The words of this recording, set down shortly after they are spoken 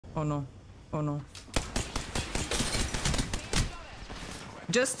Oh no. Oh no.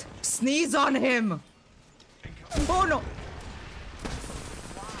 Just sneeze on him! Oh no!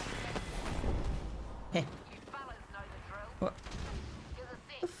 Heh. What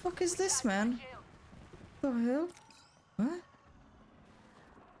the fuck is this, man? What the hell? What?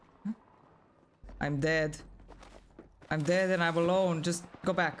 Huh? I'm dead. I'm dead and I'm alone. Just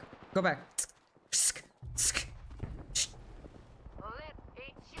go back. Go back.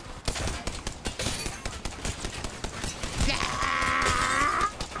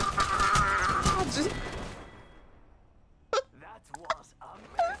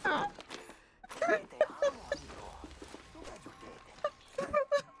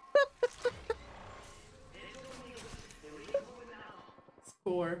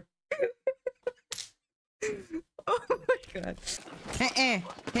 Score. Oh my god.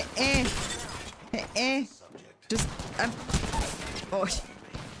 Just oh.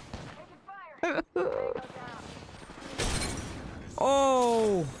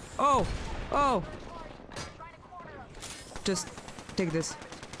 Oh. Oh. Oh. Just take this.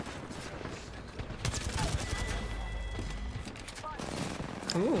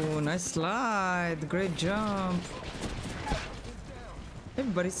 Ooh, nice slide. Great jump.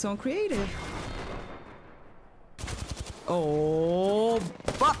 Everybody's so creative. Oh,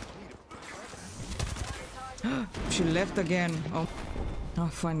 fuck! She left again. Oh. Oh,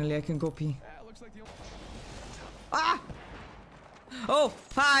 finally I can go pee. Ah! Oh,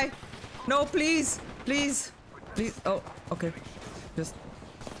 hi! No, please! Please! Please! Oh, okay. Just...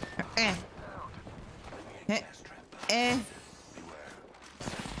 Eh. Eh. Eh.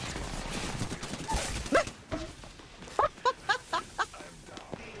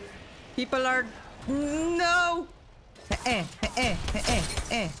 People are... No!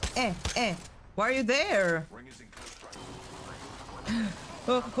 Why are you there?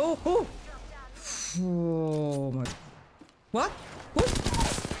 Oh my... What? Who?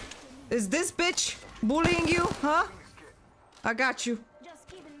 Is this bitch bullying you, huh? I got you.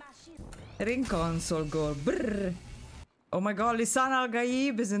 Ring console goal. Brrr. Oh my god, Lisan Al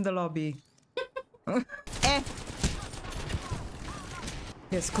Gaib is in the lobby. Eh.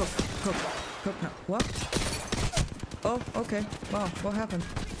 Yes, cook now. What? Oh, okay. Wow, what happened?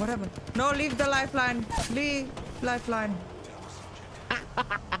 What happened? No, leave the lifeline. Leave lifeline.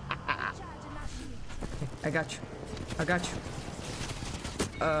 I got you. I got you.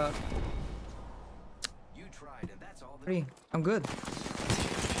 Three. I'm good.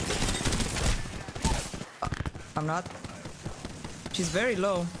 I'm not. She's very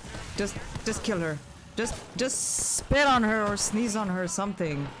low. Just kill her. Just spit on her or sneeze on her,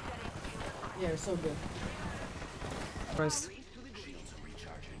 something. Yeah, you're so good. First.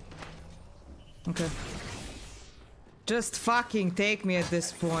 Okay. Just fucking take me at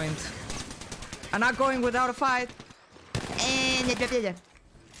this point. I'm not going without a fight.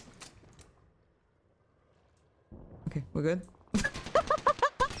 Okay, we're good.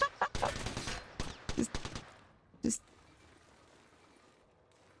 just.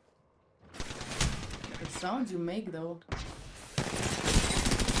 The sounds you make, though.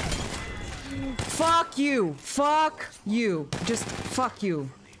 Fuck you! Fuck you! Just fuck you.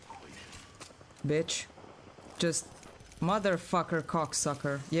 Bitch. Just motherfucker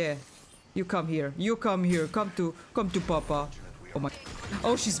cocksucker. Yeah. You come here. You come here. Come to Papa. Oh my.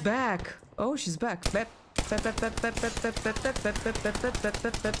 Oh, she's back. Oh, she's back.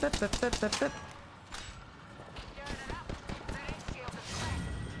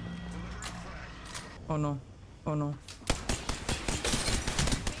 Oh no. Oh no.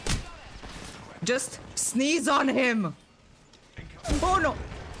 Just sneeze on him! Oh no!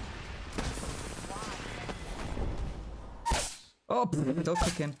 Oh, don't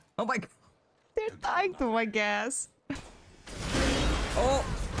cook in. Oh my god. They're dying to my gas. Oh!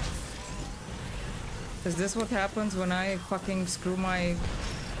 Is this what happens when I fucking screw my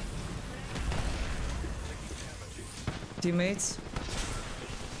teammates?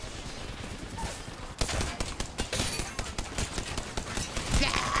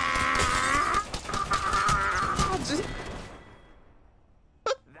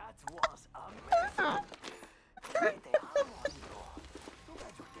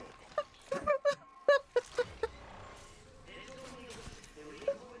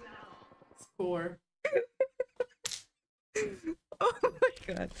 Score. Oh my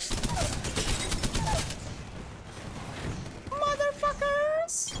god.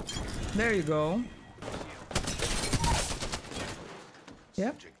 Motherfuckers! There you go.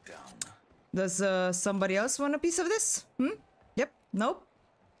 Yep. Does somebody else want a piece of this? Hmm? Yep. Nope.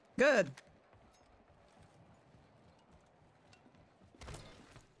 Good.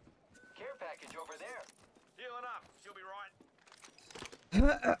 bridge over there. Healing up. She'll be right.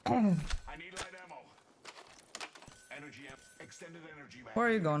 I need light ammo. Energy extended energy mag. Where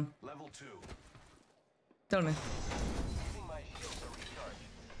are you going? Level 2. Tell me. Using my shield to recharge.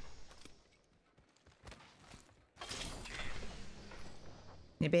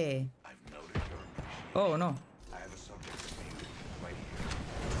 Nibe. I've noted your appreciation. Oh no. I have a subject to meet right here.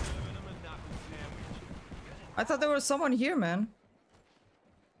 I thought there was someone here, man.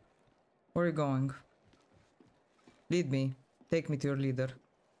 Where are you going? Lead me. Take me to your leader.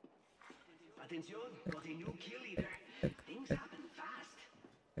 Attention, got a new kill leader. Things happen fast.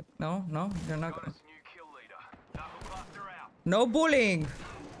 No, no, you're not Got going. us a new kill leader. Knuckle cluster out. No bullying!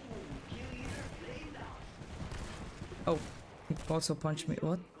 Kill leader blamed out. Oh, he also punched me.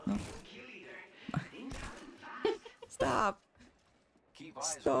 What? No. Kill leader. Things happen fast. Stop! Keep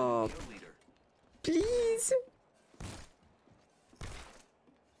eyes Stop. on the kill leader. Please!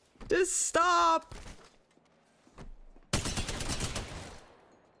 Just stop!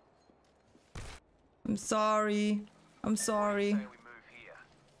 I'm sorry. I'm sorry. Say we move here.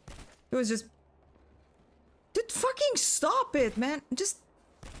 It was just... Dude, fucking stop it, man! Just...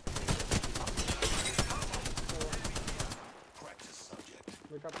 Practice subject.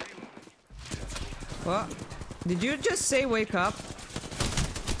 What? Did you just say wake up?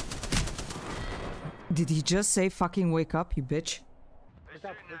 Did he just say fucking wake up, you bitch? Wake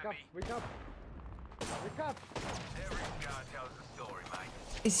up, wake up, wake up. Wake up. Every guy tells a story,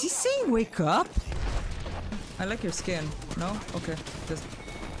 mate. Is he saying wake up? I like your skin. No? Okay. Just...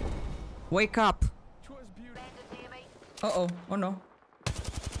 Wake up! Uh-oh. Oh no.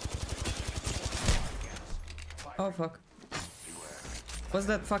 Oh fuck. What's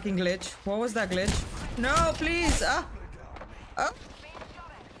that fucking glitch? What was that glitch? No, please! Ah! Ah!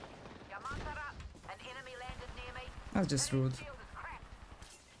 That's just rude.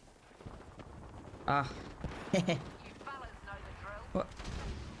 Ah. What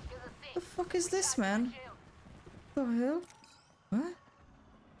the fuck is this, man? What the hell? What?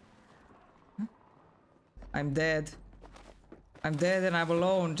 Huh? I'm dead. I'm dead and I'm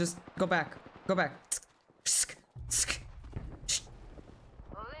alone. Just go back. Go back.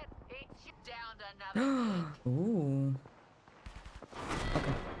 Ooh.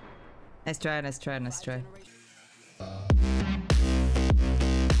 Okay. Nice try, nice try, nice try.